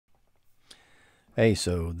Hey,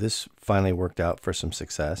 so this finally worked out for some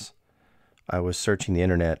success. I was searching the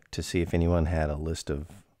internet to see if anyone had a list of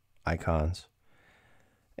icons,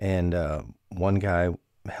 and one guy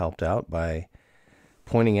helped out by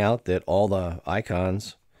pointing out that all the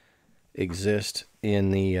icons exist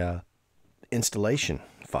in the installation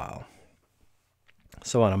file.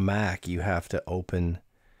 So on a Mac, you have to open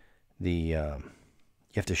you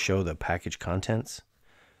have to show the package contents,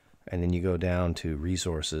 and then you go down to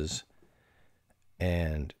resources,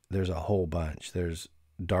 and there's a whole bunch. There's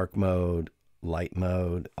dark mode, light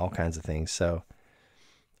mode, all kinds of things. So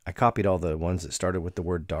I copied all the ones that started with the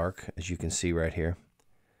word dark, as you can see right here,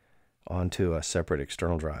 onto a separate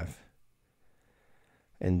external drive.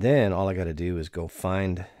 And then all I got to do is go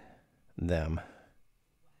find them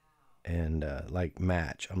and like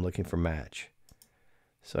match. I'm looking for match.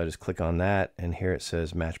 So I just click on that, and here it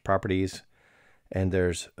says match properties. And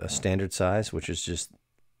there's a standard size, which is just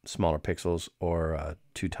smaller pixels, or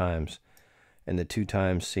 2 times. And the 2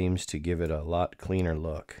 times seems to give it a lot cleaner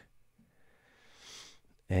look.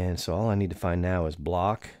 And so all I need to find now is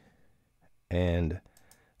block. And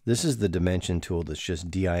this is the dimension tool that's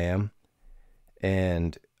just DIM.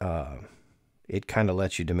 And it kind of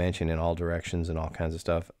lets you dimension in all directions and all kinds of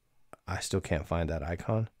stuff. I still can't find that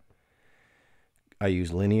icon. I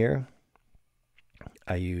use linear.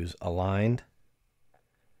 I use aligned.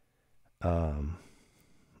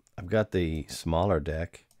 I've got the smaller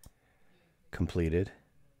deck completed,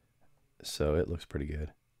 so it looks pretty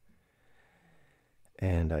good.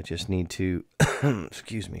 And I just need to,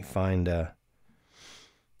 excuse me, find,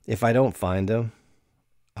 if I don't find them,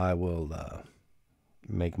 I will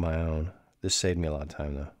make my own. This saved me a lot of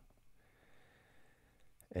time, though.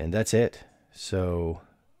 And that's it. So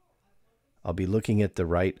I'll be looking at the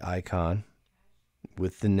right icon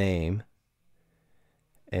with the name.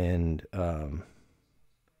 And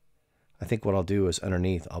I think what I'll do is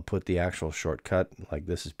underneath, I'll put the actual shortcut. Like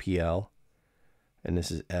this is PL and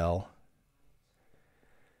this is L.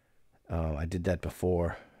 I did that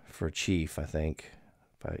before for Chief, I think.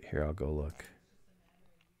 But here, I'll go look.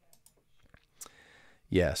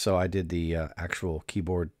 Yeah, so I did the actual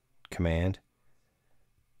keyboard command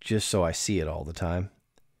just so I see it all the time.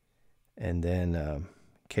 And then in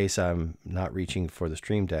case I'm not reaching for the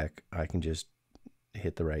Stream Deck, I can just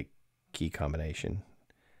hit the right key combination.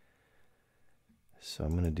 So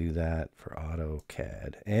I'm going to do that for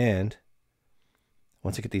AutoCAD. And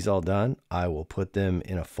once I get these all done, I will put them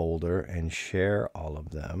in a folder and share all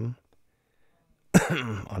of them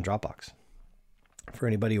on Dropbox for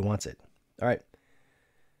anybody who wants it. All right.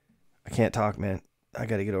 I can't talk, man. I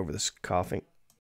got to get over this coughing.